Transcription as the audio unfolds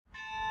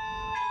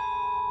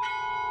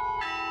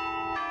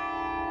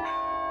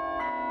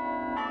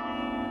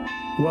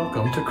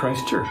Welcome to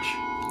Christ Church.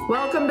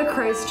 Welcome to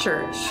Christ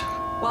Church.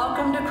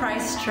 Welcome to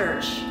Christ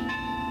Church.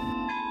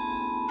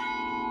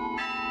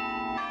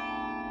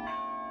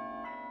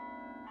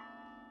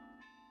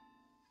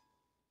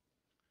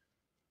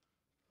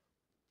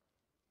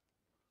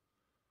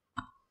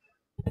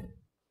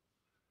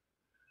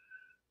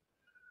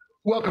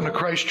 Welcome to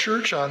Christ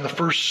Church on the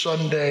first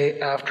Sunday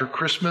after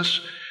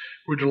Christmas.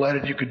 We're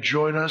delighted you could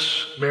join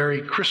us.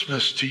 Merry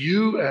Christmas to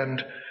you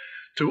and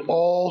to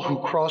all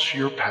who cross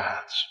your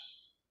paths.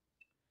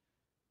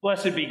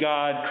 Blessed be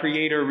God,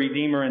 Creator,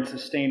 Redeemer, and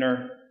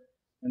Sustainer,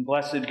 and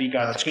blessed be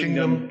God's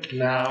kingdom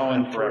now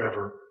and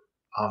forever.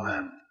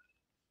 Amen.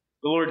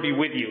 The Lord be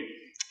with you.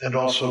 And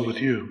also with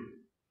you.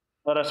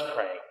 Let us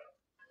pray.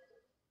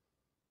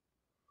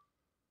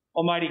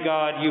 Almighty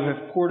God, you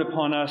have poured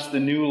upon us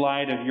the new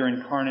light of your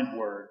incarnate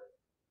word.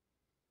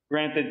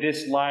 Grant that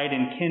this light,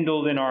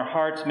 enkindled in our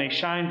hearts, may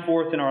shine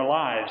forth in our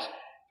lives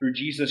through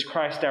Jesus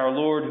Christ our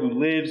Lord, who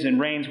lives and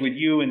reigns with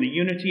you in the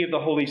unity of the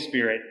Holy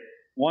Spirit,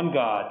 one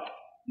God,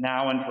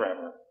 now and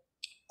forever.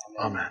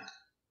 Amen.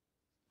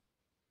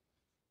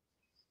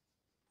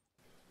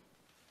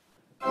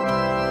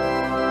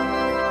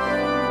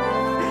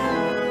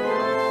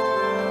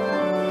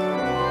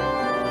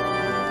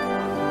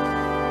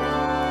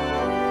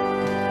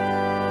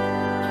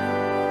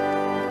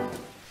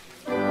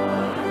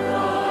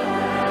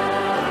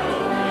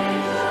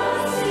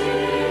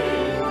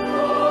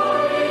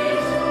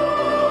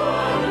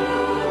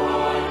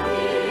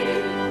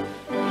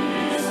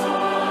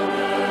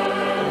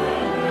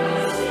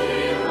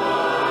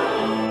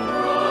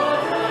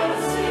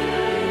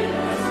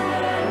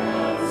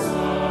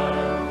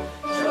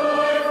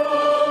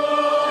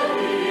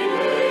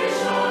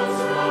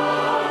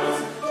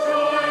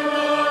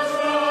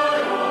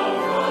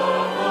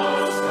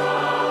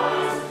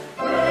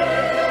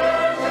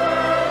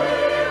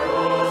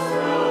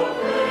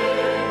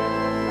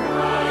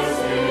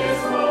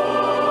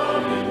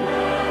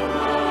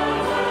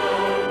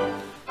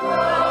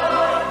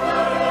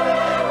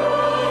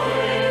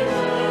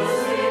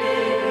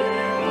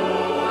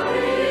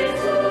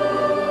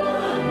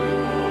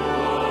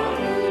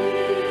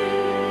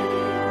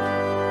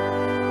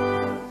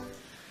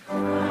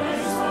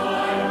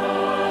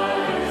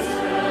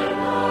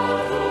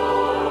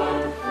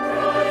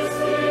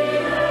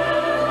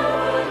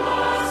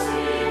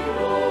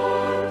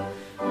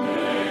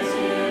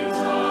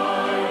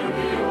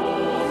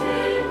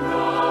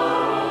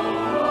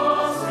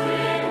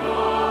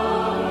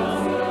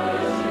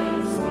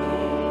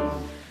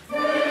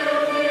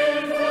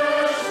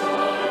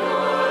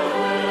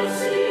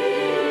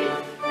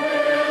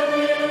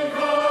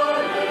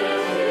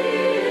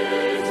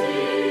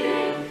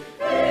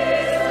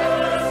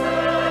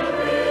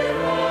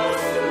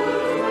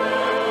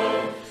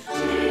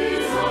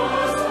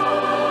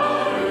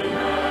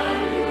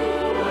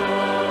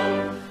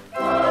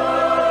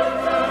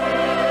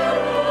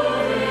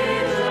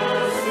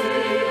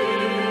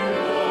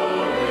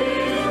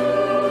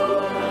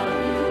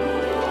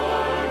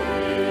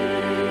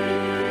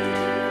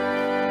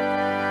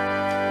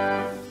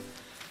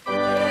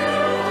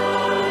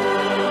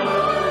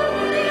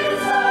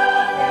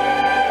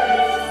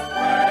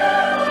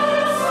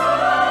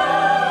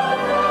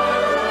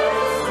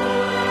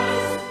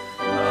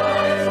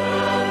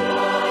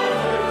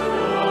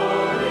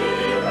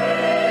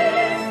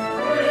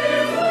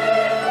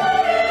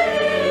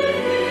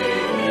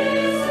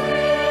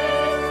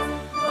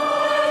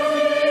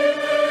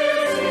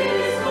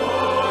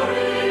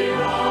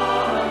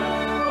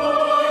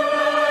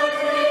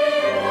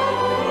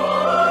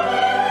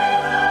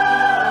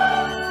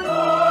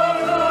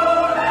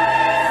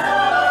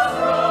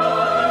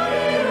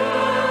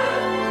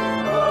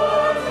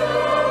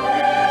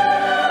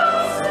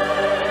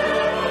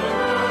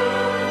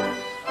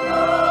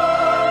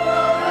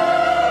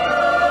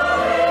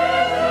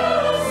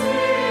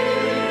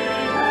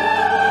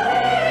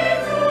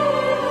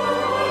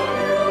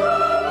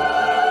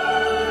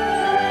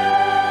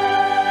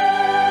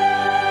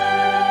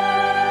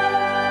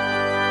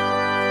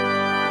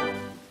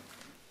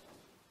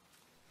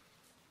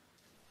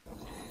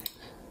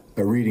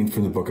 A reading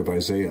from the book of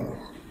Isaiah.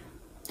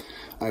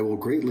 I will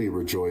greatly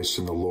rejoice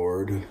in the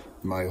Lord.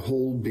 My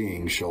whole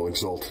being shall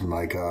exult in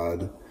my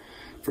God.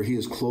 For he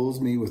has clothed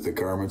me with the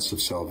garments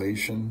of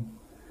salvation.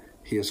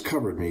 He has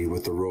covered me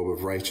with the robe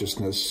of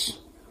righteousness.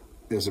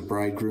 As a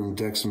bridegroom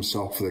decks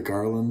himself with a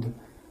garland,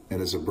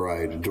 and as a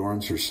bride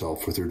adorns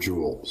herself with her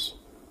jewels.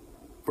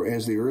 For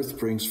as the earth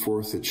brings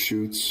forth its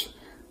shoots,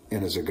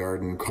 and as a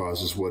garden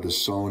causes what is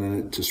sown in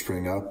it to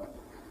spring up,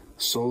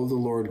 so the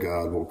Lord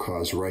God will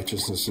cause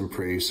righteousness and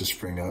praise to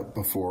spring up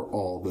before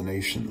all the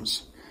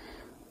nations.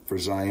 For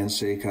Zion's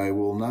sake I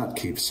will not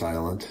keep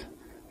silent,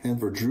 and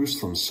for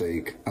Jerusalem's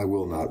sake I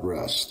will not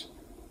rest,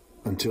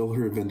 until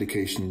her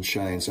vindication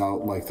shines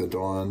out like the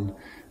dawn,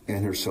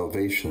 and her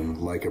salvation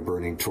like a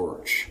burning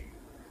torch.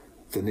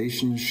 The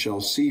nations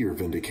shall see your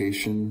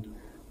vindication,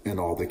 and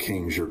all the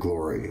kings your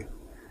glory.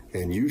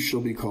 And you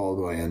shall be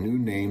called by a new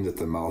name that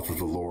the mouth of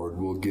the Lord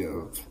will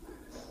give.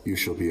 You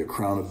shall be a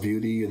crown of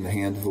beauty in the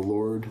hand of the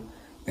Lord,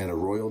 and a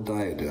royal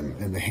diadem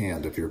in the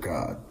hand of your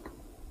God.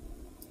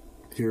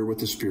 Hear what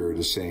the Spirit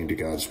is saying to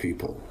God's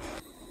people.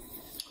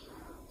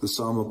 The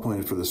psalm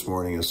appointed for this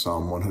morning is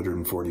Psalm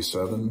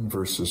 147,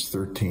 verses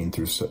 13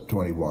 through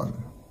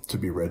 21, to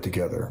be read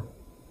together.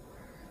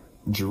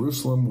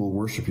 Jerusalem will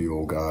worship you,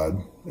 O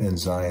God, and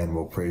Zion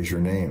will praise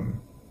your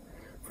name.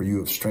 For you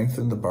have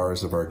strengthened the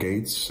bars of our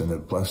gates and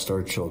have blessed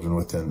our children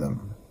within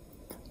them.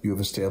 You have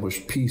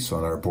established peace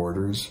on our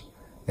borders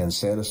and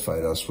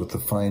satisfied us with the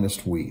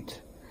finest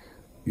wheat.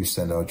 You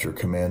send out your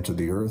command to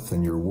the earth,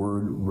 and your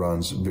word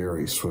runs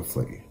very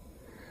swiftly.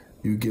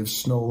 You give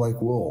snow like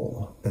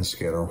wool and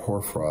scatter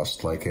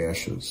hoarfrost like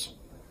ashes.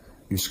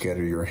 You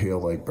scatter your hail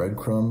like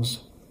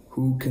breadcrumbs.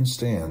 Who can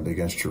stand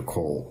against your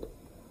cold?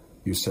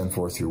 You send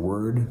forth your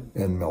word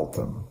and melt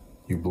them.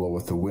 You blow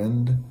with the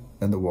wind,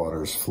 and the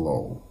waters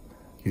flow.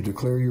 You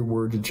declare your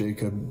word to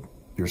Jacob,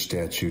 your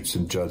statutes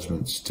and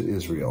judgments to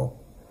Israel.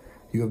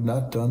 You have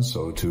not done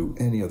so to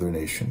any other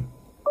nation.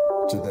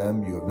 To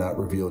them you have not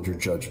revealed your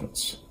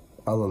judgments.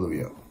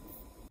 Alleluia.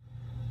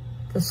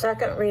 The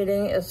second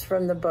reading is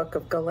from the book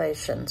of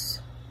Galatians.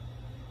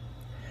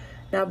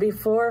 Now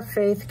before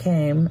faith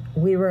came,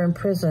 we were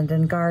imprisoned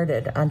and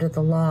guarded under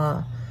the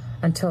law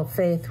until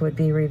faith would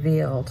be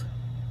revealed.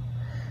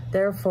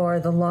 Therefore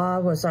the law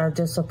was our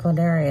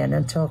disciplinarian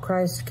until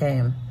Christ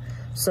came,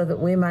 so that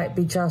we might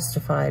be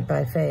justified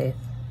by faith.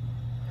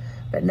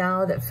 But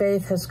now that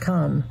faith has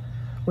come,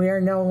 we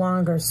are no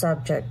longer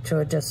subject to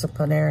a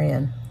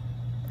disciplinarian.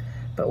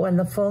 But when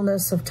the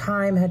fullness of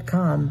time had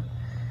come,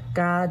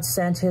 God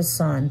sent his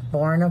Son,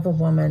 born of a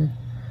woman,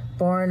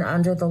 born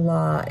under the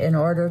law, in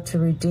order to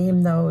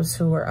redeem those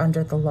who were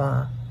under the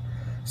law,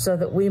 so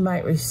that we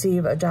might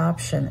receive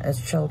adoption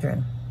as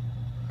children.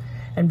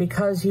 And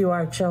because you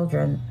are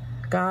children,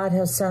 God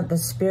has sent the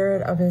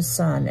Spirit of his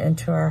Son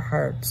into our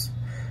hearts,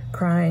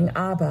 crying,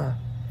 Abba,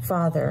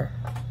 Father.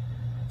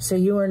 So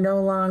you are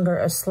no longer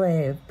a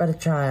slave, but a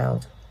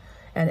child,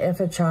 and if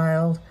a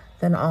child,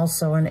 then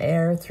also an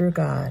heir through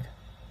God.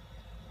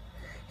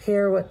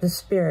 Hear what the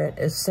Spirit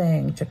is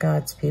saying to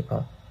God's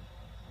people.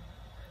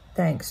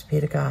 Thanks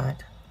be to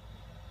God.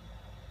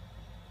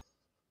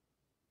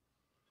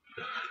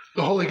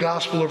 The Holy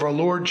Gospel of our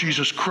Lord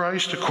Jesus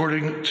Christ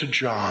according to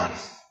John.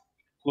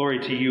 Glory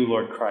to you,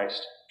 Lord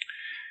Christ.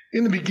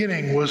 In the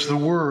beginning was the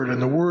Word,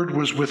 and the Word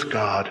was with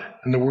God,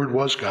 and the Word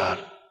was God.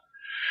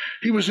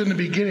 He was in the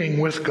beginning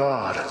with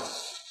God.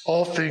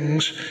 All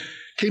things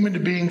came into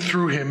being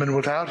through him, and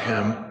without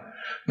him,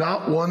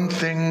 not one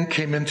thing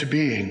came into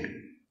being.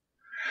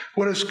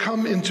 What has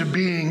come into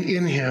being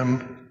in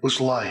him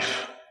was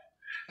life,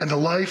 and the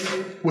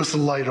life was the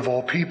light of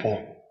all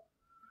people.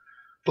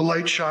 The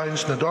light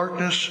shines in the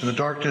darkness, and the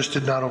darkness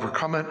did not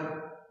overcome it.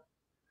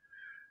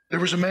 There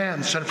was a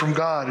man sent from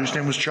God whose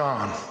name was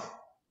John.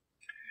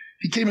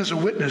 He came as a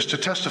witness to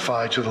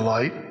testify to the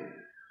light,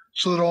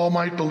 so that all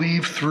might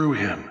believe through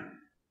him.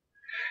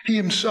 He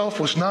himself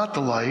was not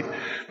the light,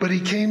 but he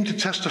came to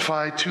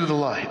testify to the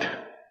light,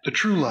 the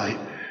true light,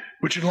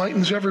 which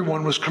enlightens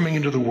everyone, was coming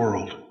into the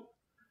world.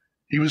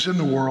 He was in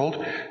the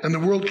world, and the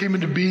world came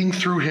into being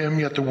through him,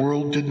 yet the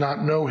world did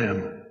not know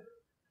him.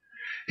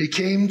 He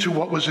came to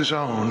what was his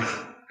own,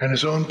 and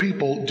his own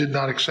people did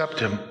not accept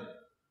him.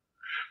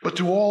 But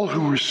to all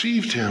who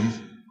received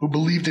him, who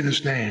believed in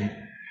his name,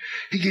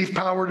 he gave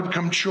power to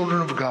become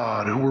children of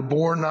God, who were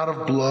born not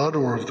of blood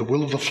or of the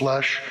will of the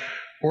flesh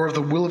or of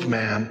the will of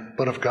man,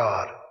 but of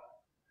God.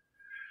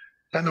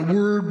 And the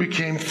Word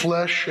became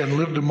flesh and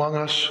lived among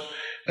us,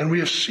 and we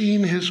have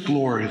seen his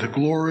glory, the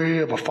glory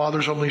of a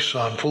Father's only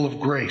Son, full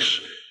of grace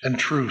and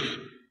truth.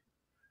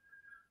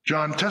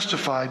 John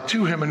testified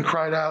to him and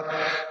cried out,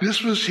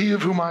 "This was he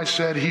of whom I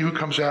said, he who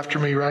comes after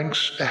me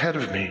ranks ahead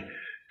of me,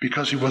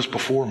 because he was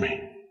before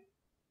me."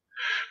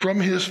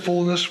 From his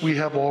fullness we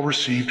have all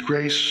received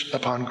grace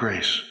upon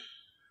grace.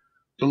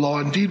 The law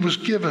indeed was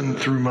given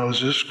through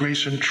Moses.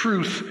 Grace and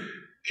truth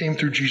came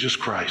through Jesus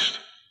Christ.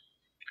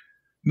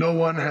 No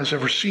one has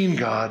ever seen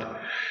God.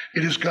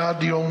 It is God,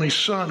 the only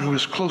Son, who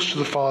is close to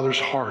the Father's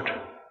heart,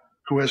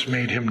 who has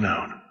made him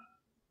known.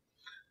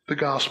 The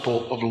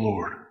Gospel of the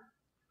Lord.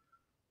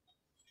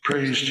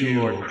 Praise to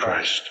you, Lord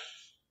Christ.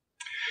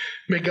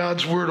 May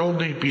God's word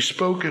only be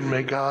spoken.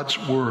 May God's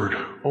word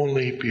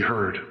only be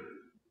heard.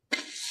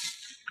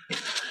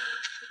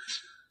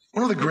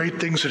 One of the great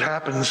things that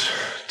happens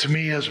to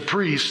me as a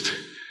priest,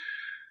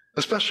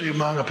 especially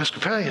among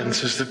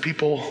Episcopalians, is that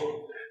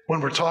people,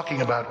 when we're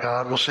talking about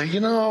God, will say,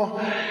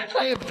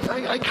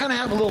 I kind of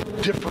have a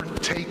little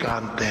different take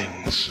on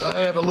things. I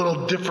have a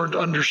little different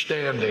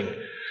understanding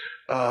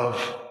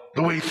of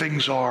the way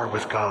things are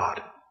with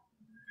God.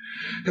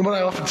 And what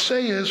I often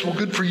say is, well,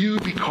 good for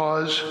you,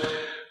 because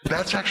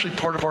that's actually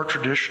part of our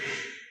tradition.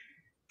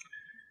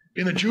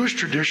 In the Jewish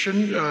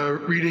tradition,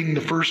 reading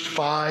the first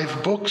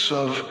 5 books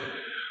of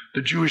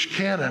the Jewish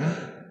canon,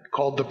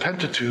 called the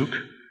Pentateuch,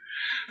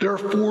 there are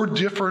 4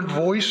 different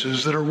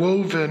voices that are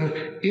woven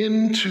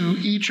into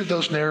each of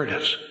those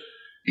narratives,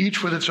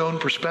 each with its own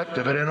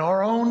perspective. And in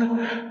our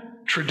own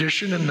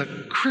tradition in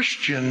the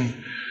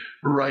Christian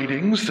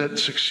writings that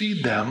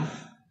succeed them,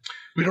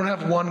 we don't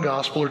have one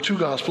gospel or two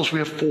gospels, we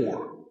have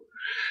four.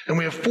 And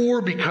we have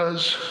four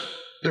because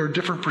there are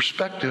different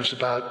perspectives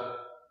about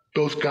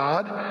both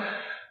God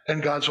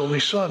and God's only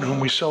Son, whom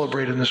we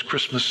celebrate in this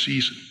Christmas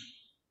season.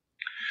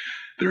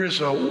 There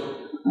is a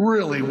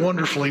really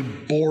wonderfully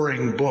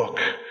boring book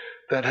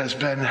that has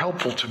been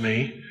helpful to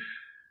me,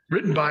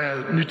 written by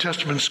a New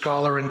Testament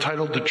scholar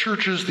entitled The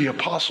Churches the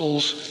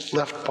Apostles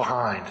Left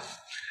Behind.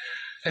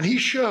 And he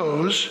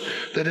shows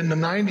that in the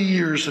 90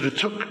 years that it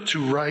took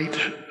to write,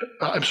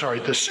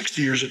 the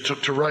 60 years it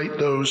took to write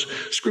those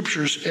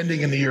scriptures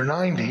ending in the year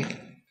 90,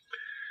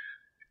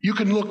 you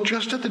can look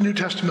just at the New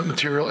Testament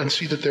material and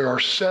see that there are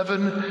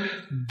 7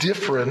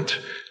 different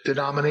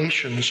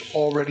denominations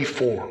already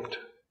formed.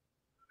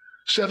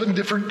 7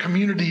 different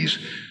communities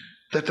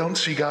that don't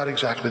see God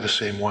exactly the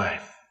same way.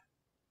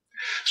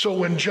 So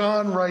when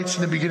John writes,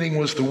 in the beginning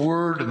was the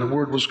Word, and the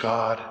Word was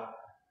God,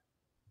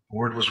 the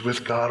Word was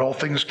with God, all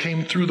things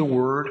came through the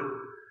Word,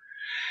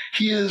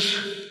 he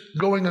is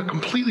going a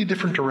completely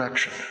different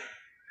direction.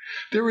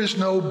 There is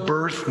no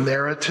birth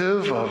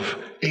narrative of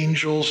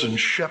angels and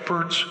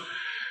shepherds.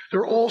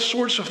 There are all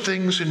sorts of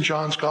things in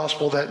John's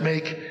gospel that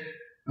make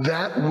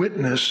that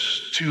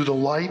witness to the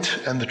light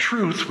and the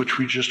truth, which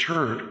we just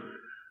heard,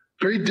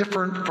 very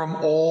different from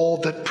all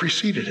that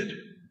preceded it.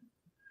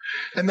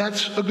 And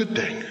that's a good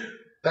thing.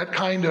 That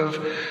kind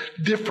of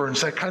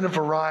difference, that kind of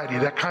variety,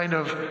 that kind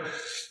of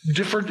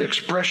different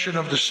expression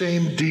of the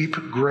same deep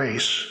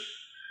grace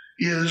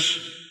is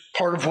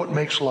part of what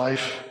makes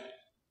life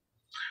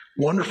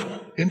wonderful,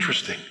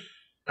 interesting,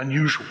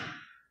 unusual.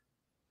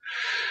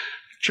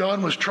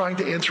 John was trying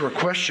to answer a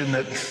question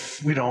that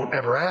we don't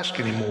ever ask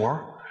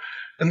anymore.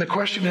 And the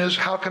question is,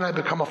 how can I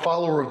become a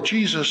follower of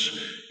Jesus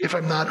if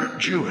I'm not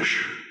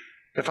Jewish?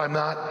 If I'm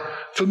not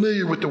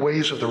familiar with the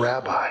ways of the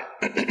rabbi?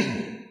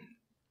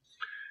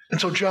 And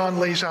so John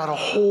lays out a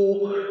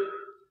whole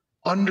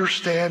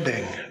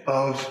understanding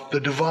of the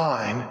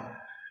divine,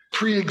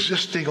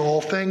 pre-existing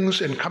all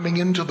things and coming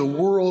into the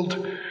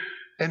world,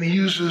 and he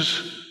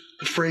uses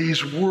the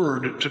phrase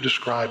word to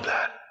describe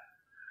that.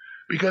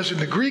 Because in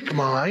the Greek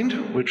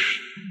mind,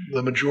 which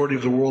the majority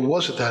of the world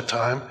was at that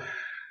time,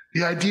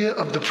 the idea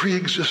of the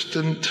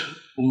pre-existent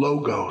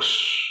logos,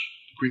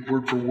 the Greek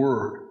word for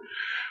word,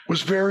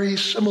 was very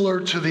similar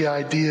to the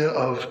idea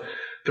of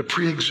the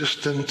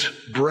pre-existent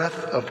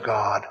breath of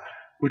God,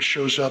 which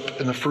shows up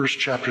in the first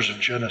chapters of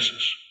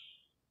Genesis.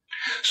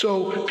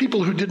 So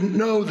people who didn't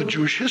know the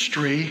Jewish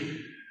history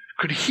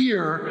could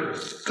hear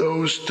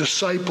those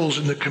disciples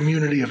in the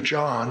community of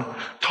John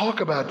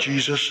talk about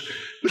Jesus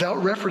without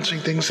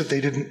referencing things that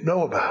they didn't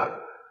know about.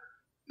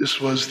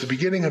 This was the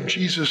beginning of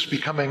Jesus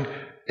becoming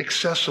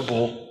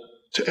accessible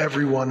to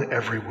everyone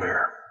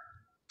everywhere.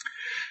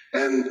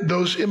 And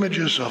those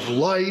images of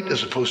light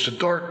as opposed to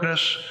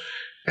darkness,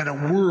 and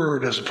a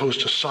word as opposed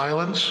to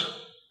silence,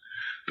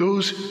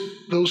 those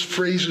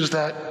phrases,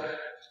 that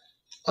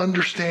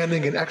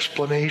understanding and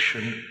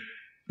explanation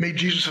made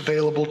Jesus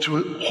available to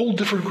a whole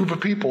different group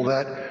of people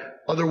that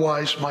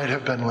otherwise might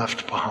have been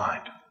left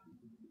behind.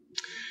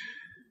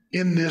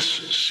 In this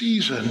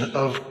season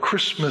of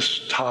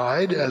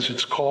Christmastide, as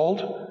it's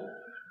called,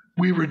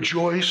 we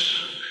rejoice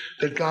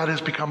that God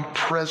has become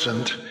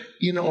present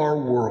in our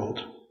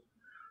world,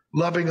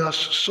 loving us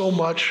so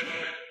much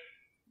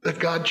that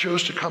God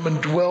chose to come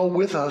and dwell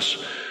with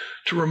us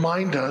to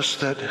remind us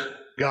that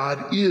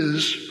God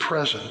is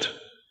present.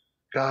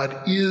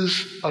 God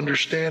is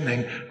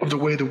understanding of the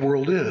way the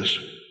world is.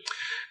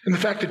 And the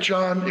fact that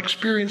John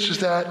experiences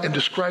that and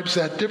describes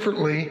that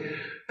differently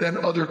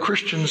than other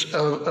Christians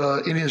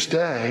in his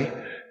day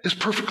is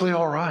perfectly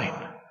all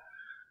right.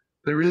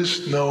 There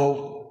is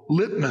no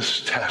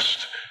litmus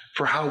test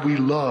for how we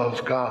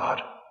love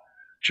God.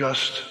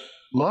 Just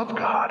love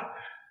God.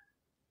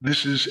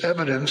 This is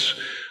evidence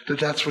that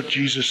that's what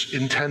Jesus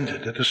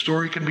intended, that the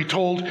story can be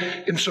told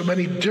in so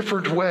many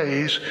different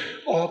ways,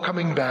 all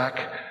coming back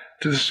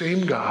to the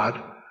same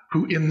God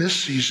who in this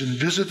season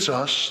visits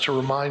us to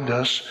remind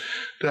us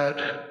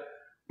that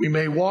we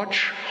may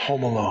watch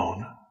Home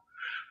Alone,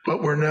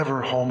 but we're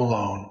never home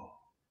alone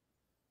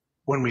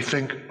when we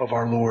think of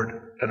our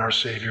Lord and our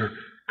Savior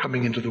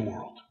coming into the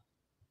world.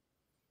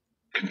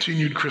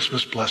 Continued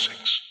Christmas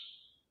blessings.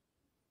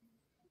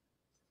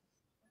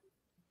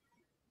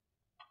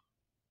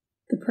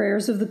 The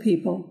prayers of the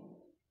people.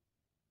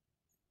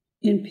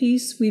 In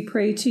peace we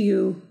pray to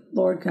you,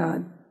 Lord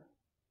God.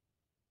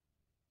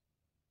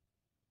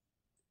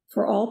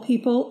 For all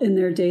people in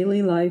their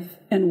daily life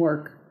and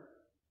work,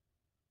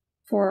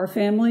 for our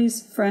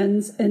families,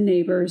 friends, and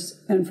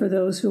neighbors, and for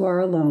those who are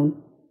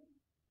alone.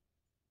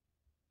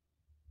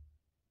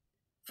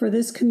 For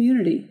this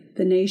community,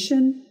 the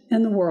nation,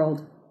 and the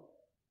world.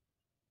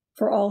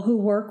 For all who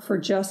work for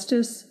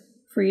justice,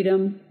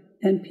 freedom,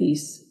 and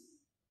peace.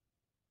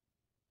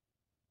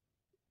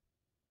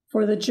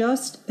 For the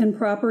just and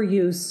proper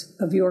use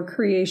of your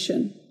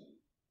creation.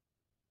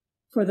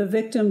 For the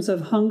victims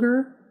of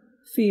hunger,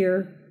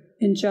 fear,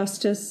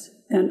 injustice,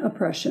 and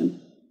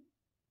oppression.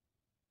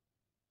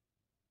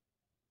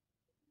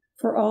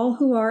 for all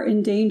who are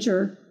in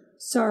danger,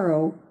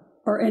 sorrow,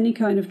 or any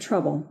kind of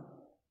trouble,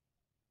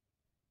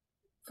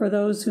 for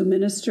those who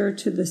minister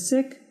to the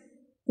sick,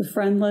 the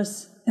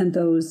friendless, and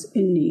those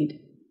in need,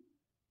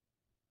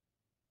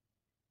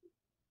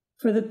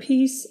 for the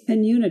peace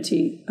and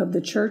unity of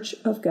the Church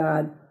of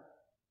God,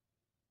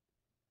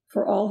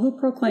 for all who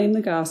proclaim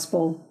the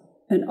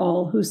gospel and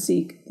all who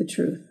seek the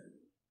truth.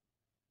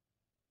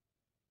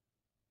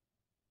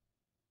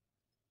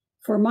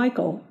 For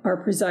Michael, our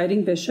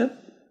presiding bishop,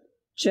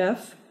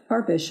 Jeff,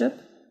 our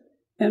bishop,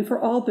 and for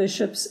all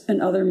bishops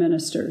and other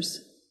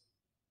ministers,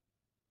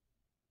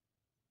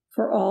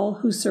 for all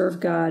who serve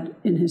God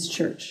in his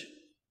church.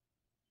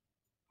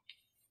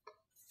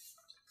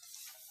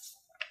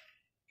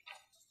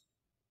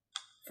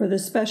 For the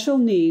special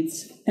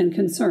needs and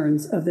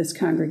concerns of this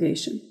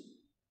congregation.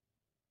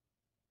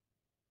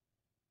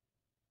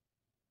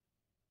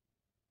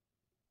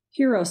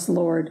 Hear us,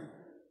 Lord,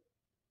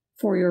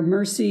 for your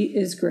mercy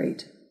is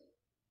great.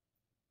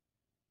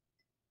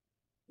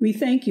 We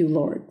thank you,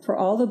 Lord, for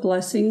all the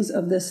blessings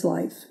of this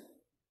life.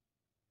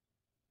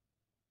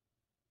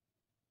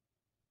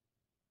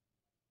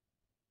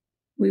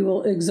 We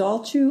will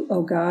exalt you,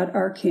 O God,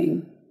 our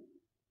King,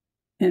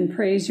 and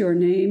praise your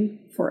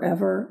name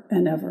forever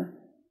and ever.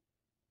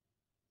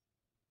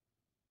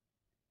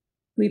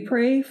 We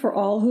pray for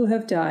all who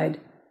have died,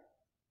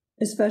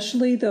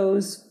 especially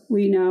those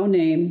we now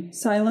name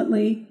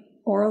silently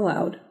or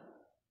aloud.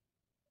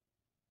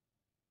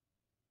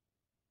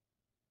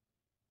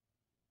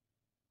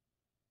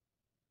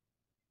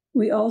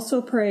 We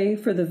also pray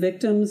for the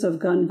victims of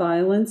gun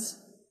violence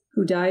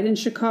who died in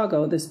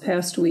Chicago this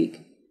past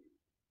week,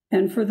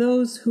 and for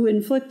those who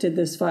inflicted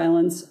this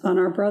violence on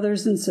our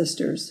brothers and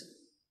sisters.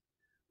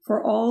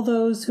 For all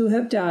those who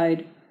have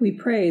died, we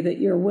pray that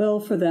your will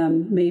for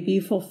them may be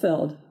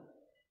fulfilled,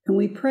 and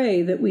we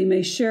pray that we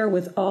may share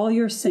with all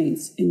your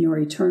saints in your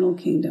eternal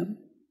kingdom.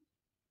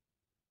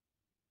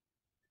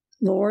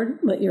 Lord,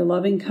 let your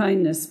loving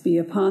kindness be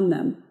upon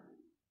them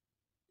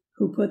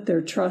who put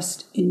their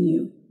trust in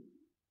you.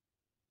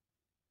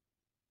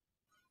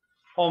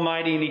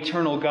 Almighty and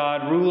eternal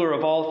God, ruler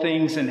of all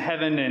things in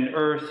heaven and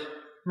earth,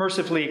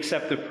 mercifully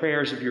accept the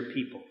prayers of your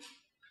people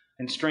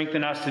and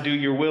strengthen us to do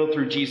your will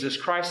through Jesus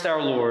Christ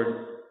our Lord.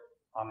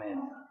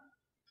 Amen.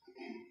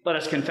 Let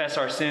us confess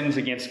our sins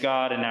against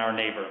God and our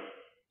neighbor.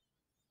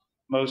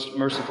 Most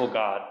merciful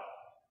God,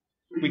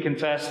 we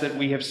confess that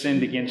we have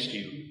sinned against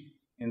you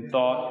in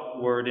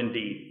thought, word, and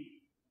deed,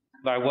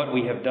 by what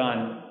we have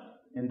done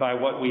and by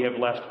what we have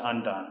left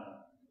undone.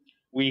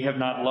 We have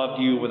not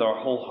loved you with our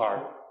whole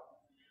heart.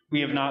 We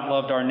have not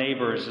loved our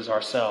neighbors as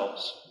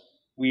ourselves.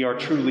 We are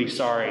truly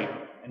sorry,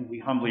 and we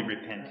humbly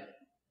repent.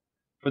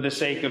 For the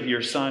sake of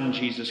your Son,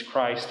 Jesus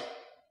Christ,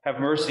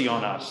 have mercy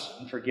on us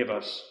and forgive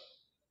us,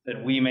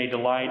 that we may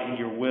delight in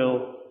your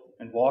will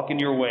and walk in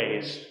your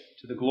ways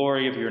to the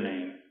glory of your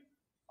name.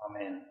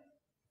 Amen.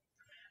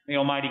 May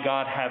Almighty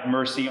God have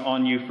mercy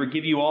on you,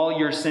 forgive you all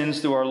your sins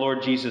through our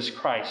Lord Jesus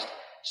Christ,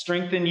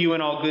 strengthen you in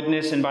all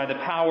goodness, and by the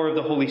power of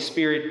the Holy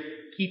Spirit,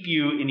 keep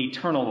you in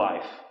eternal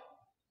life.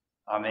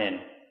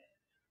 Amen.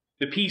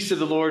 The peace of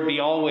the Lord be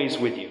always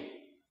with you,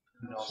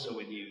 and also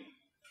with you.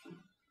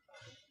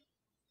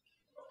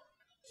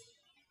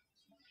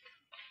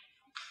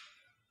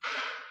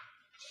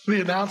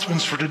 The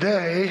announcements for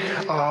today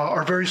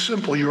are very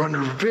simple. You're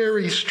under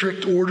very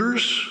strict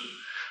orders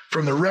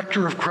from the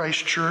rector of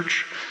Christ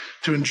Church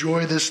to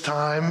enjoy this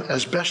time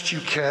as best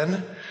you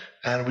can,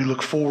 and we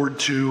look forward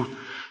to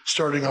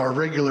starting our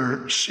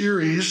regular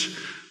series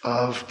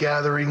of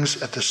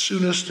gatherings at the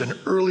soonest and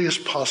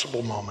earliest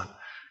possible moment.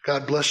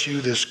 God bless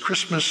you this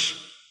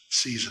Christmas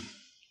season.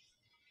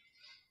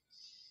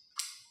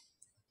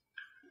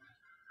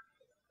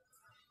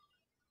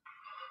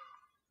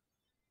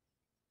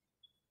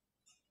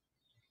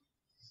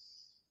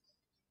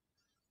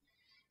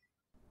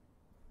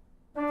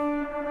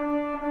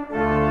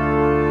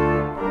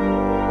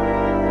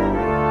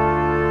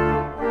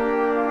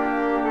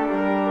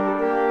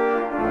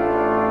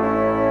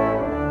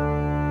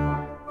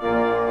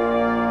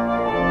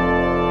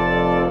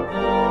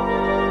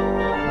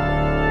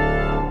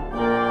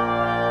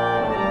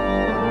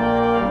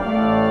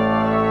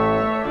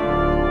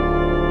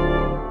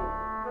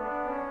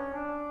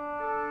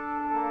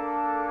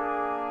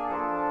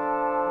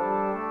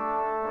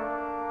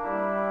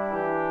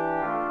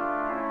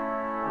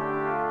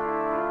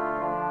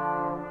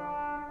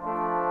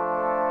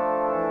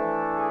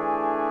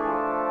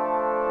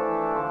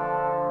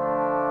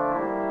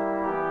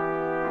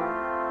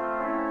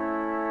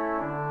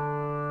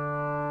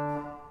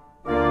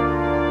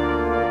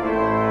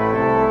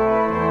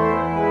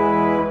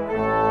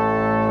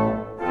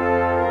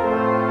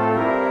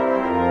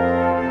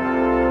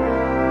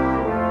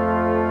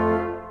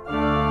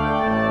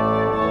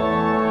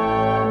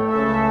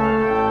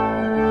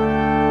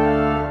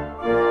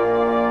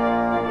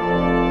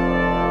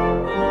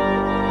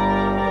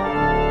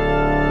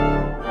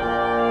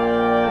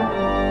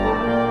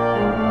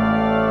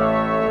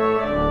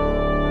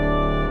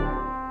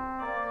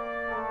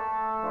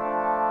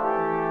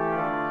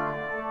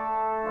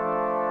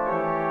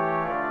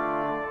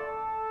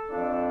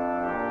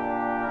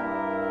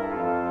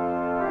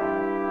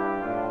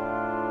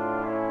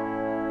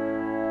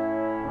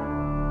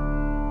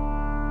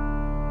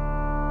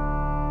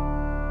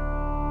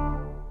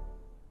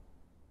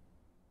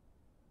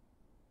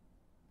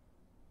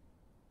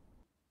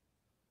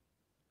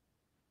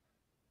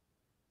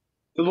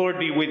 The Lord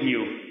be with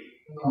you,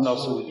 and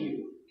also with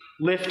you.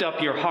 Lift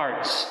up your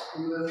hearts.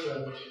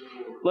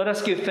 Let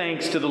us give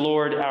thanks to the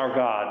Lord our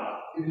God.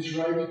 It is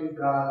right to give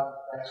God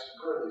thanks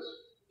and praise.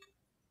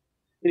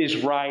 It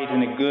is right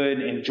and a good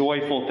and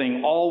joyful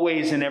thing,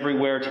 always and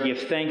everywhere, to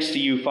give thanks to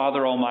you,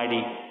 Father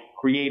Almighty,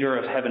 Creator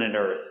of heaven and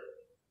earth,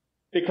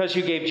 because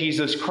you gave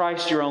Jesus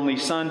Christ, your only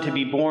Son, to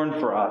be born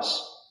for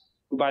us,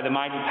 who by the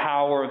mighty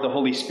power of the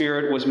Holy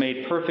Spirit was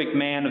made perfect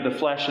man of the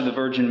flesh of the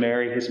Virgin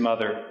Mary, his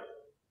mother,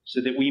 so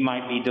that we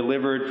might be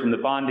delivered from the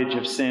bondage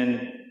of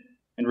sin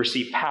and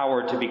receive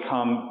power to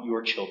become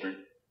your children.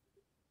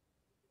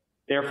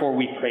 Therefore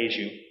we praise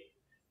you,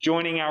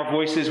 joining our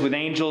voices with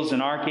angels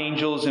and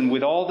archangels and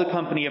with all the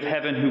company of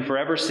heaven who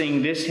forever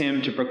sing this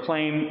hymn to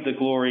proclaim the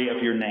glory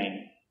of your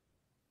name.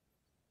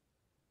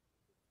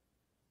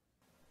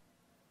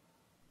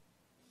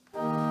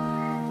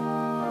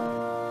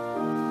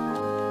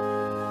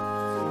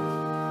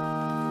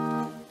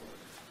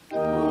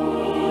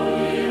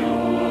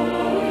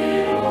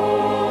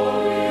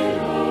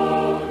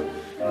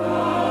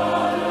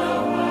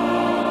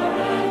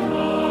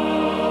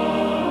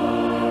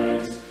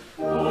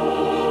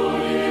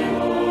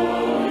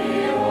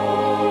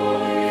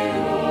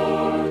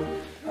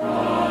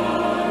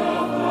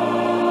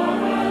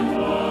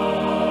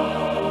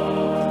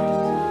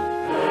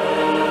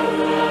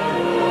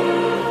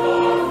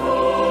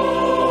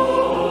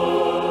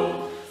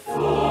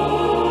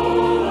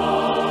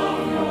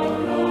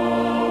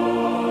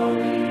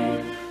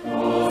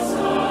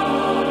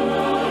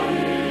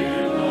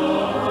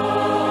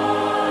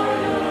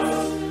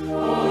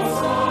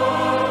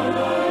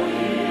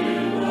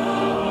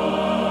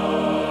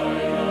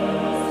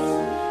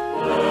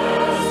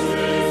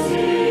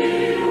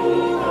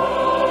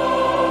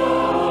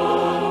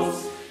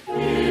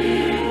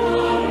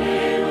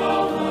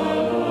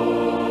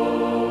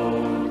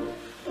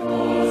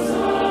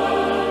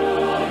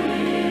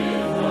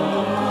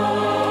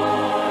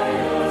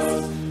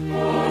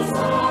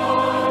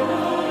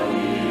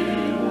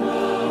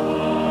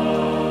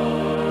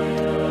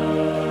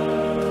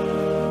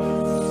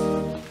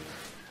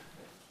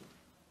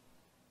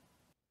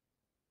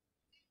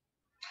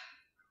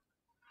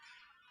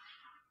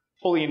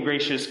 Holy and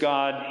gracious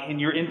God, in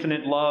your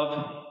infinite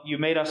love, you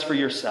made us for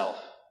yourself.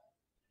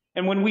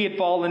 And when we had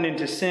fallen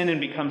into sin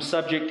and become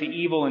subject to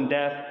evil and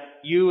death,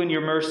 you in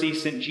your mercy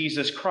sent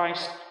Jesus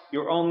Christ,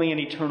 your only and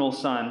eternal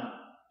Son,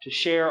 to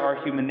share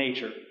our human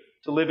nature,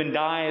 to live and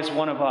die as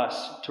one of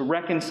us, to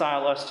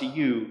reconcile us to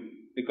you,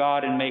 the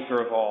God and maker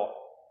of all.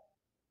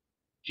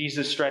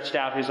 Jesus stretched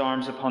out his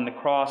arms upon the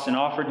cross and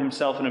offered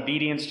himself in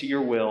obedience to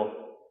your will,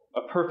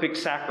 a perfect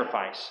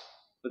sacrifice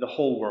for the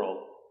whole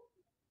world.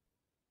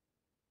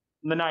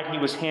 On the night he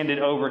was handed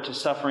over to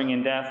suffering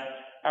and death,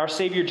 our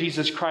Savior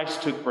Jesus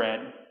Christ took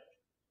bread.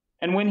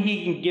 And when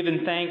he had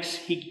given thanks,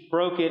 he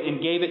broke it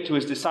and gave it to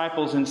his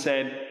disciples and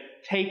said,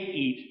 "Take,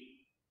 eat.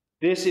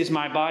 This is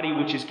my body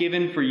which is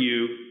given for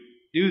you.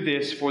 Do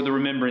this for the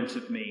remembrance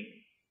of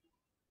me."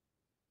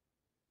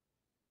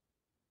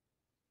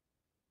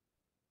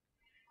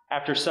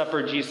 After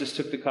supper, Jesus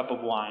took the cup of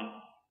wine.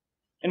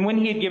 And when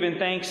he had given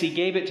thanks, he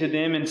gave it to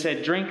them and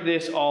said, "Drink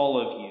this, all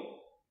of you.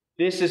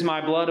 This is my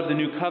blood of the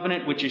new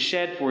covenant, which is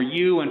shed for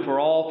you and for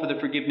all for the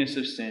forgiveness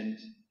of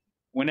sins.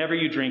 Whenever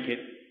you drink it,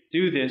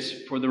 do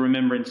this for the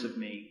remembrance of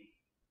me."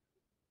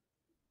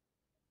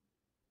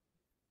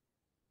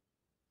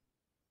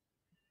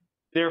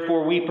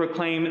 Therefore, we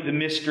proclaim the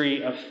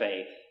mystery of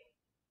faith.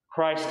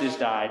 Christ is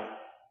died.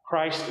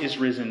 Christ is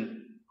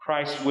risen.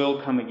 Christ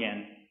will come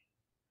again.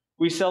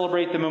 We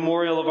celebrate the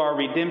memorial of our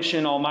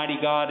redemption, Almighty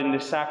God, in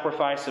this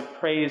sacrifice of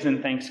praise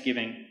and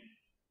thanksgiving.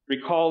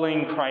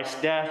 Recalling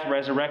Christ's death,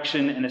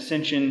 resurrection, and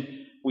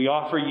ascension, we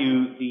offer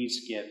you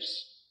these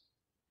gifts.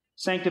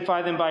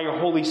 Sanctify them by your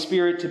Holy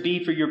Spirit to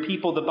be for your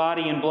people the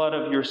body and blood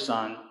of your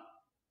Son,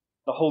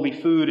 the holy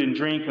food and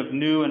drink of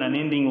new and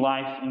unending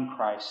life in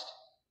Christ.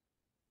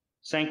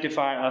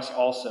 Sanctify us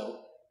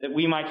also, that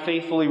we might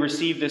faithfully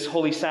receive this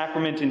holy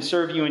sacrament and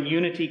serve you in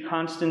unity,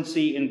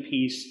 constancy, and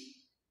peace,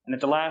 and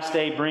at the last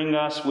day bring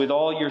us with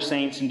all your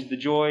saints into the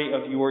joy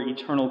of your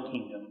eternal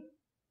kingdom.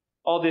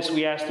 All this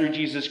we ask through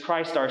Jesus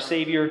Christ, our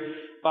Savior,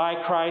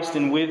 by Christ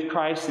and with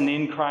Christ and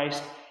in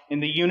Christ,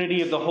 in the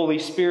unity of the Holy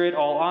Spirit.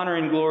 All honor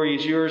and glory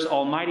is yours,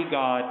 Almighty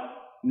God,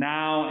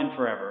 now and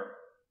forever.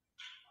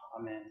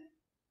 Amen.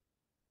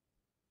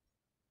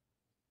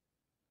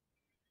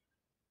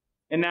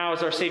 And now,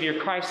 as our Savior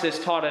Christ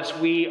has taught us,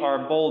 we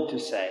are bold to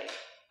say,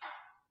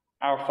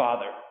 "Our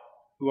Father,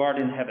 who art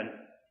in heaven,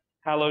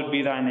 hallowed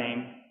be thy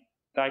name.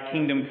 Thy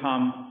kingdom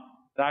come,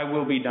 thy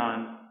will be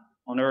done,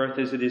 on earth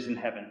as it is in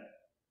heaven.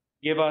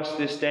 Give us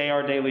this day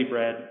our daily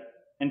bread,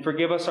 and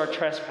forgive us our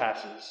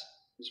trespasses,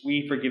 as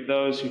we forgive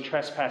those who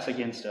trespass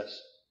against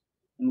us.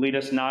 And lead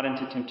us not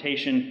into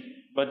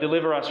temptation, but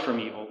deliver us from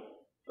evil.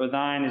 For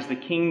thine is the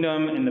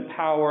kingdom and the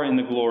power and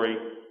the glory,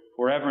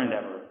 forever and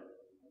ever.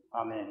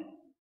 Amen."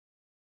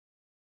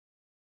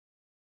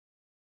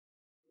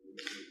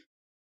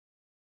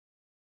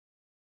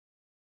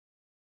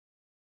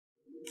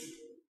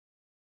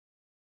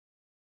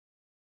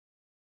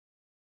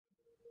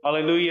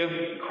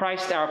 Alleluia.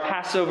 Christ our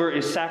Passover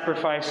is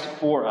sacrificed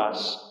for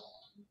us.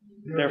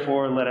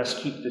 Therefore, let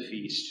us keep the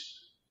feast.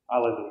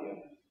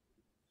 Alleluia.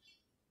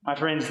 My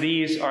friends,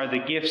 these are the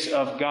gifts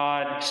of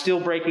God still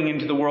breaking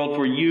into the world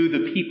for you,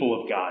 the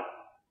people of God.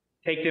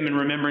 Take them in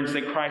remembrance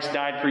that Christ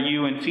died for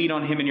you and feed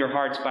on him in your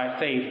hearts by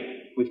faith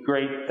with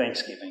great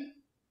thanksgiving.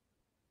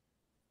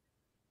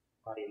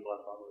 Body and blood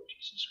of our Lord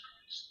Jesus Christ.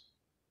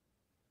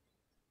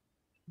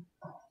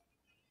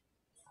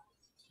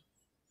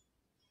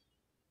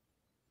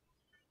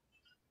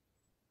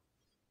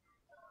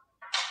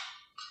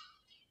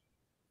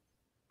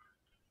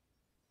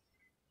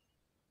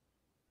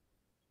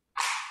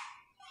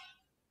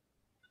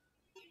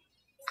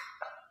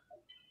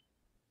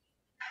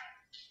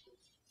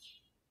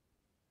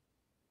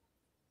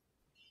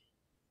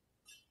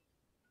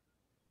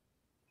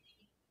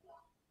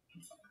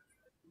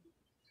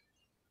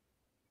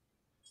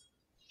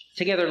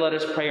 Together, let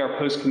us pray our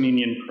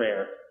post-communion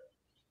prayer.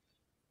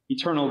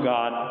 Eternal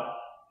God,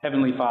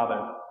 Heavenly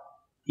Father,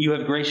 you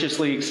have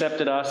graciously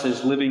accepted us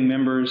as living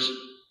members of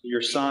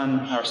your Son,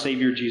 our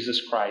Savior,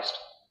 Jesus Christ,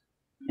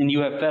 and you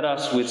have fed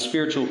us with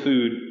spiritual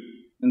food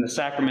in the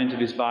sacrament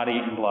of his body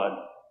and blood.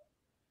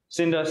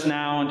 Send us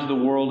now into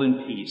the world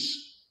in peace,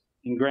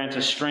 and grant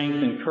us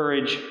strength and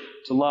courage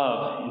to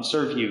love and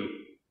serve you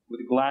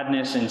with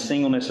gladness and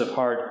singleness of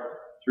heart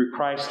through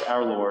Christ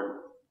our Lord.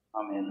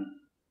 Amen.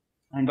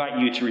 I invite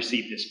you to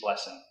receive this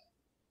blessing.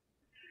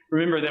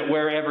 Remember that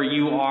wherever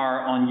you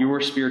are on your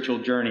spiritual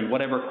journey,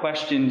 whatever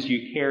questions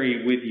you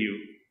carry with you,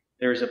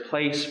 there is a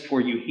place for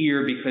you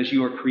here because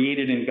you are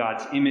created in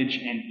God's image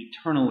and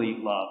eternally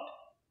loved.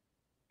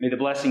 May the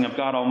blessing of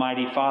God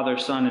Almighty, Father,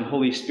 Son, and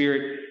Holy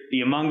Spirit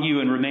be among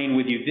you and remain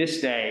with you this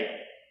day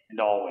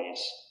and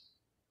always.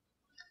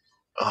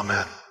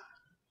 Amen.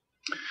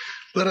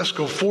 Let us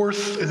go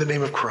forth in the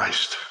name of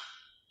Christ.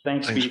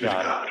 Thanks be to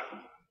God.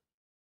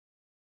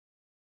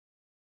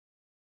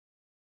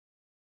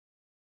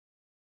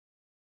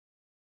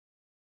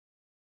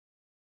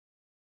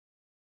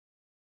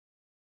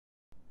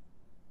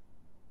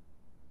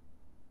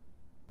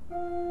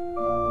 Thank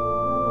you.